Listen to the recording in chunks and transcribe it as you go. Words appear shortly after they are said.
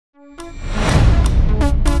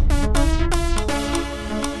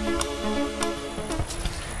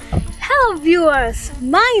Hello viewers,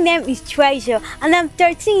 my name is Treasure and I'm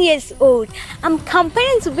 13 years old. I'm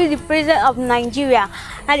campaigning to be the president of Nigeria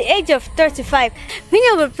at the age of 35. Many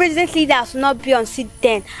of the president leaders will not be on seat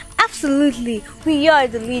then. Absolutely, we are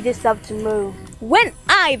the leaders of tomorrow. When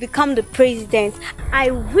I become the president,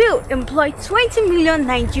 I will employ 20 million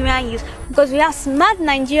Nigerian youth because we have smart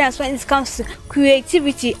Nigerians when it comes to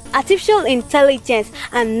creativity, artificial intelligence,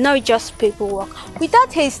 and not just paperwork.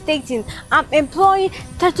 Without hesitating, I'm employing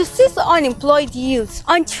 36 unemployed youths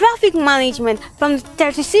on traffic management from the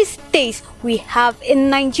 36 states we have in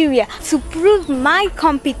Nigeria to prove my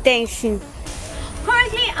competency.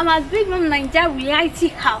 Currently, I'm at Big Mom Naija Reality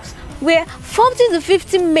House, where 40 to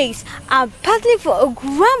 50 mates are battling for a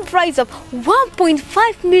grand prize of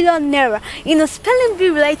 1.5 million naira in a spelling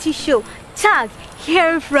bee reality show tagged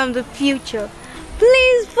Hearing from the Future.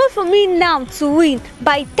 Please vote for me now to win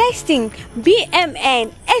by texting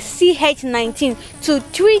BMN SCH19 to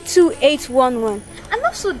 32811. And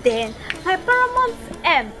also then, my paramount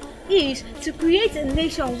aim is to create a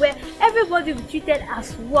nation where everybody will be treated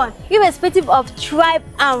as one, irrespective of tribe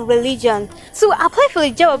and religion. To apply for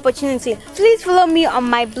the job opportunity, please follow me on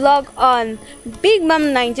my blog on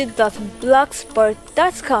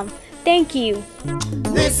bigmam9ja.blogspot.com. Thank you.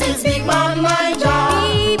 This is Big Mom Naija.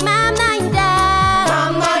 Big Mom Naija.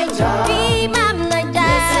 Mom Naija. Big Mom Naija.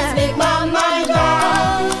 This is Big Mom Naija.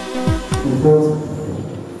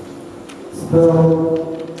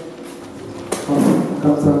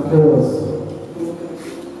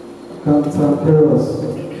 Cantankerous.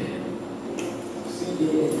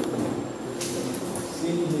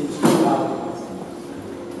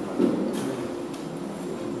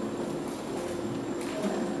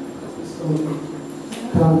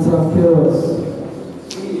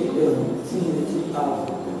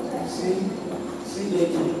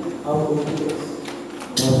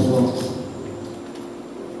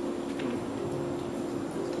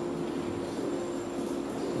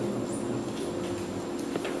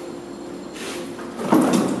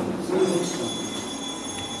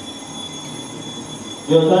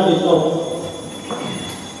 Your time is up.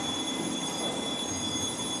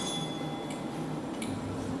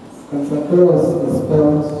 Cantankerous is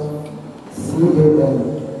spelled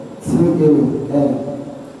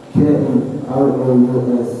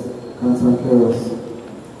C-A-N-T-A-N-K-E-R-O-U-S. Cantankerous.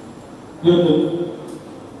 We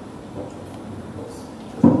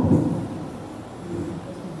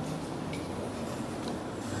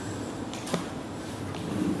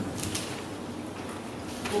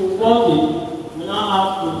now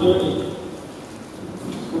have to do it.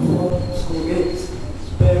 School 8,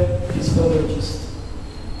 spell physiologist.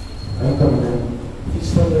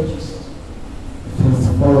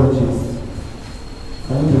 Physiologist.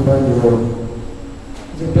 Can you define the word?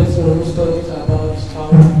 The person who studies about how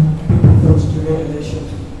people vote during election.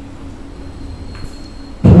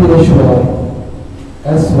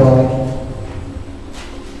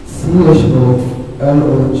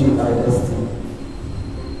 P-H-Y-S-Y-C-H-O-L-O-G-I-S-T.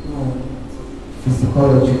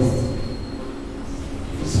 Physiologist.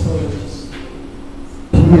 Physiologist.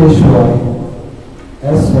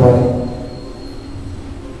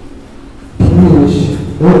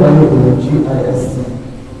 P-H-Y-S-Y-P-H-O-L-O-G-I-S-T.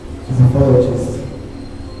 Physiologist.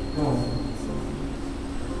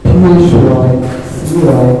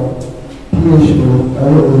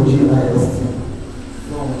 P-H-Y-C-Y-P-H-O-L-O-G-I-S-T.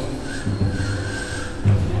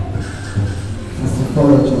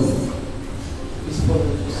 Physiologist.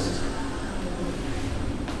 Physiologist.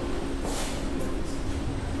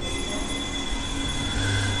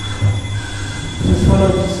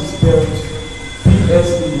 Physiologist is spelled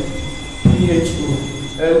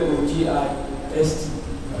P-S-E-P-H-O-L-O-G-I-S-T.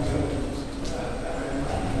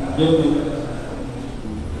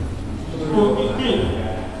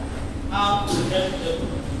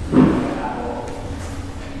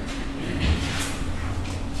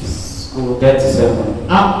 School 37.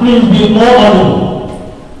 Please be more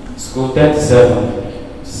audible. School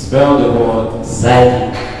 37. Spell the word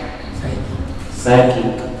psychic.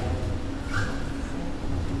 Psychic.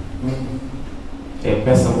 A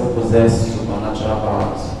person who possesses supernatural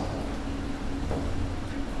powers.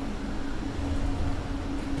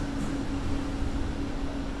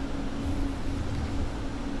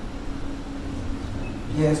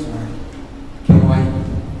 P-S-Y. K-Y.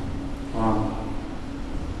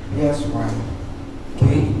 P-S-Y. K.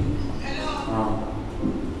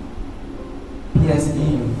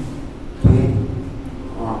 P-S-E-U. K.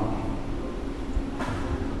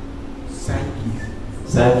 Psychic.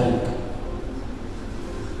 Psychic.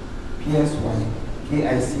 P-S-Y.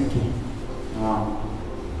 K-I-C-K.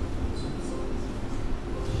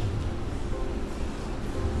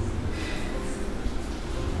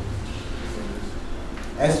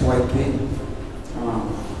 SYK.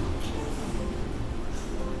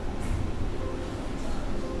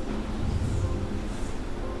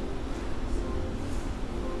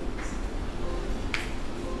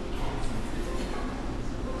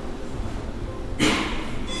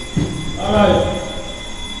 Alright.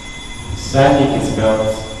 Psychic is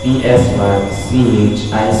spelled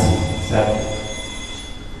PSYCHIC. Psychic.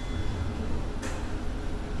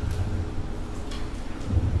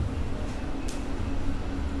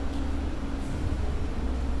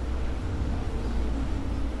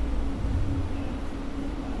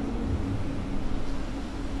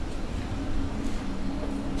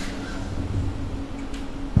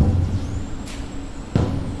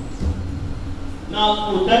 Now,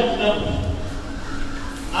 school 37.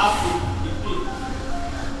 After 15.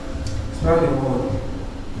 Spell the word.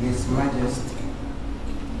 His Majesty.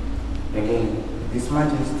 Again. His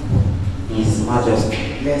Majesty. His Majesty.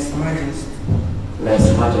 Less Majesty.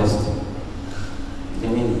 Less Majesty. The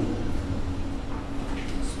meaning.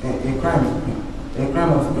 A crime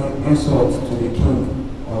of insult to the king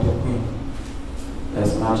or the queen.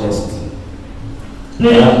 Less Majesty.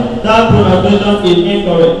 Please, that pronunciation is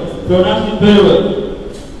incorrect. Pronounce it very well.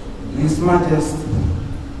 His Majesty.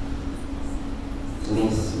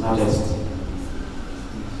 His Majesty.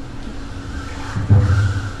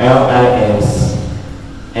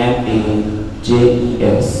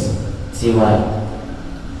 LISMAJESTY.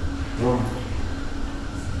 Wrong.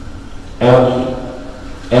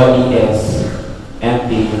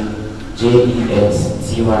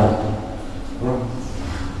 LESMAJESTY. Wrong.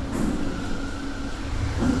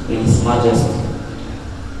 His Majesty.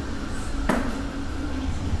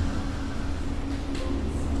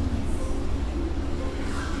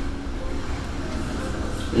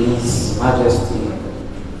 His Majesty.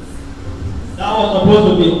 That was supposed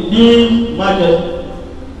to be His Majesty.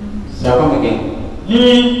 So come again.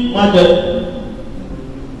 His Majesty.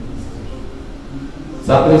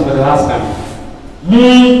 So please for the last time.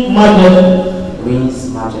 His Majesty. His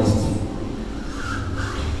Majesty.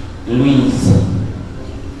 Louise.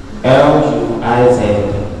 LUIZ. LEUSMAJESTY.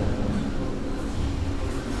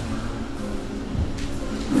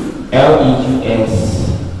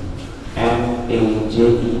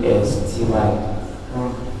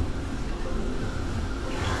 Wrong.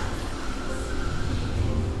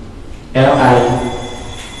 LI.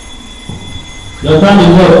 Your time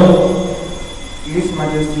is up. His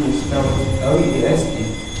Majesty is spelled LESE.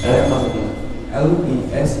 LESEMAJESTY.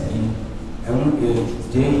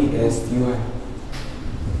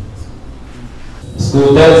 School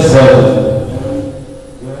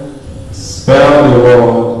 37. Spell the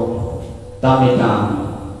word Tamigan.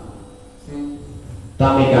 See?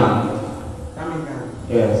 Tamigan. Tamigan.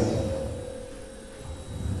 Yes.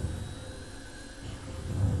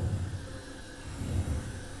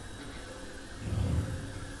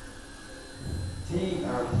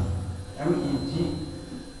 TRMEGGAN.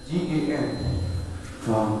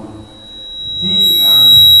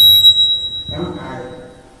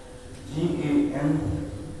 TRMIGANJM.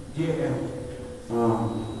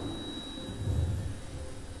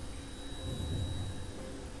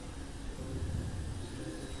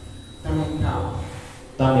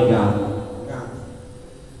 Tamigan.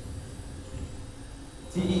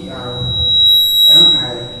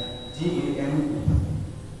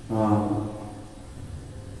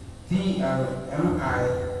 Tamigan. TERMIGAN.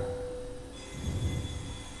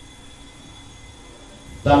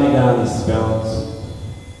 Tamigan is spelled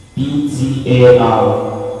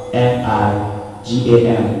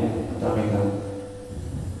PTARNIGAN. Tamigan.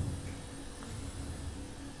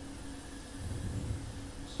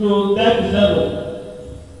 School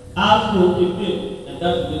 37. Ask school 15. And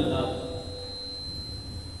that's the last.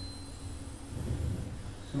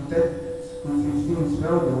 So that 15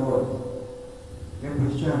 spell the word.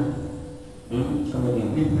 Leprechaun. Come again.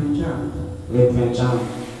 Leprechaun. Leprechaun.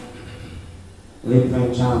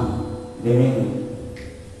 Leprechaun. The meaning.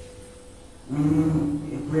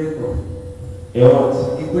 Equator. A what?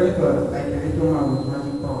 Equator, like a little man with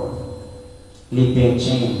magic powers.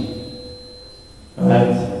 Leprechaun.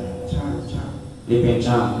 Right? Chan.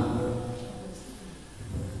 Leprechaun.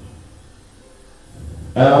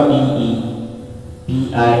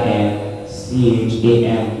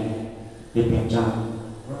 LEEPINCHAN. Leprechaun.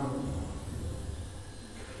 Wrong.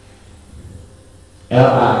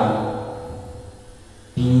 LIPINCHAN.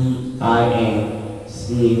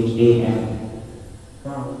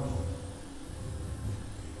 Wrong.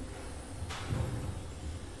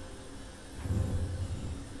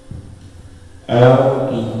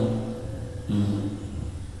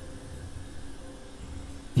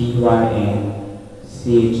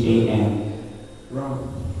 LEEPYNCHAN.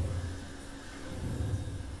 Wrong.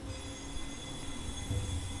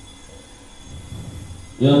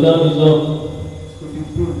 Your time is up. School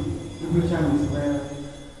 15, Lipinchan is spelled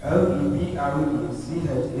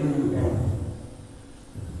Lebrechan.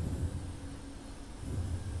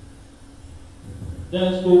 Then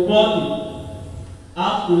school 40.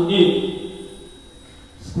 Ask school 8.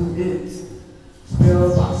 School 8.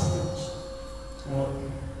 Spell passage. Or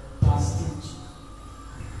passage.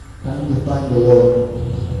 Can you define the word?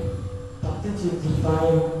 Passage is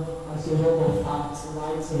defined as a work of art,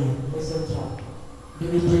 writing, etc.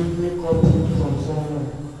 Deliberately copied from someone.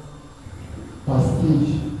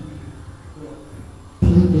 Pastiche.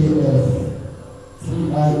 P-A-S-T-I-E-G-E.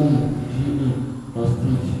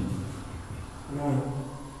 Pastiche. Wrong.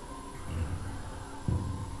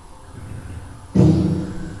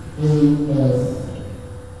 P-A-S-T-E-G-E.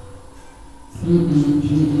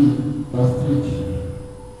 Pastiche.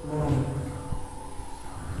 Wrong.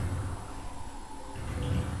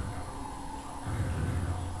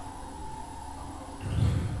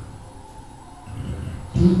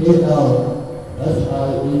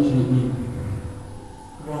 P-A-L-S-I-H-E.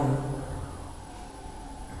 Wrong.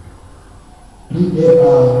 P-A-R-S-I-H-E.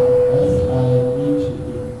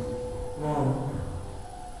 Wrong.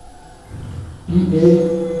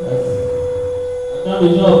 P-A-S. Time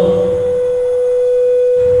is up.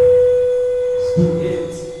 School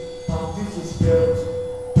 8. Passage is spelled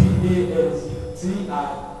P-A-S-T-I-C-H-E.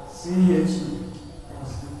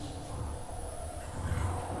 Passage.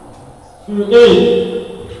 School 8.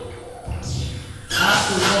 Ask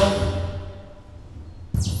school 40.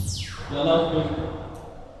 Your last question.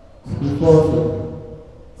 Before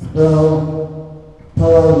spell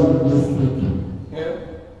paralinguistic. Yeah.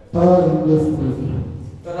 Paralinguistic.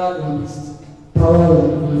 Paralinguistic.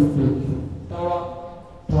 Paralinguistic.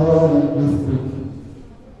 Paralinguistic.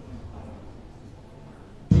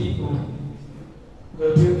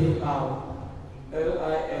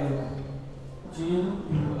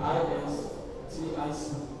 P-O-W-A-R-L-I-N-G-U-I-S-T-I-C.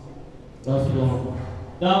 That's wrong.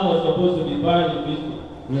 That was supposed to be paralinguistic.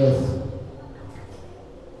 Yes.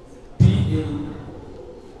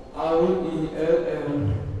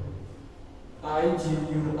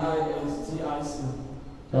 P-A-R-E-L-L-I-G-U-I-S-T-I-C.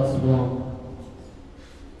 That's wrong.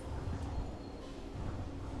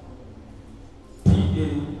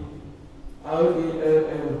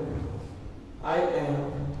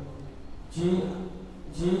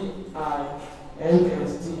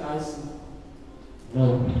 P-A-R-A-L-L-I-N-G-I-N-S-T-I-C. No.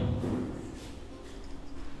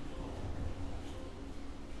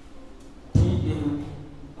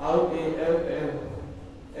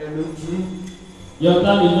 P-A-R-A-L-L-L-G. Your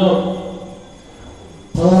time is up.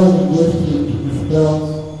 Paralinguistic is spelled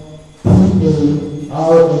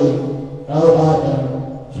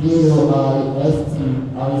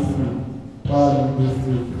P-A-R-A-L-I-N-G-U-I-S-T-I-C.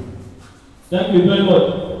 Paralinguistic. Thank you very much.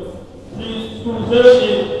 School 08,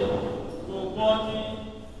 school 40,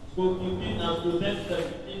 school 15, and school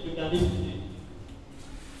 37. If you can leave today.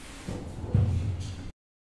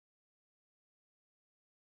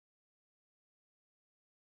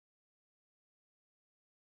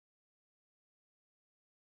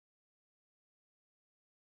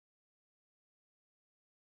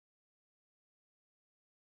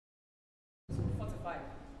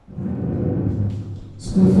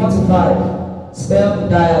 School 45. Spell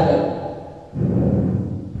dialogue.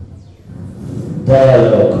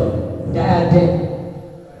 Dialogue. Diadem.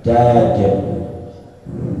 Diadem.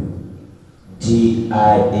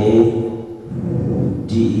 D-I-A-D-E-M.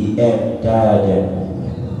 Diadem.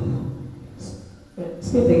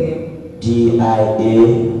 Speak again.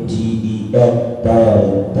 D-I-A-D-E-M.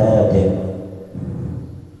 Diadem.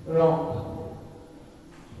 Wrong.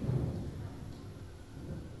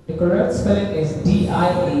 The correct spelling is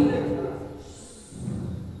D-I-A.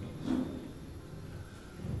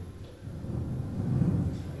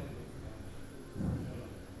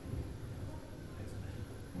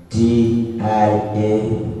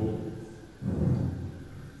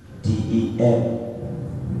 D-I-A-D-E-M.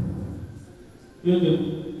 You do.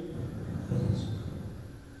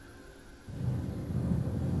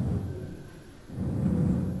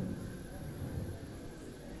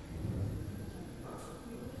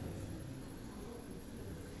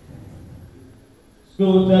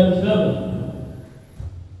 School 37.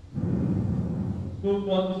 School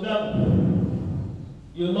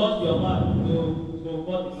 47. You lost your mark. School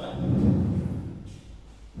 45.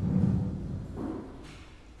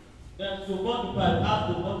 Then school 45. Ask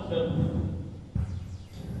school 47.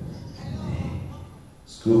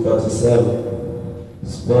 School 47.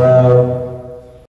 Spell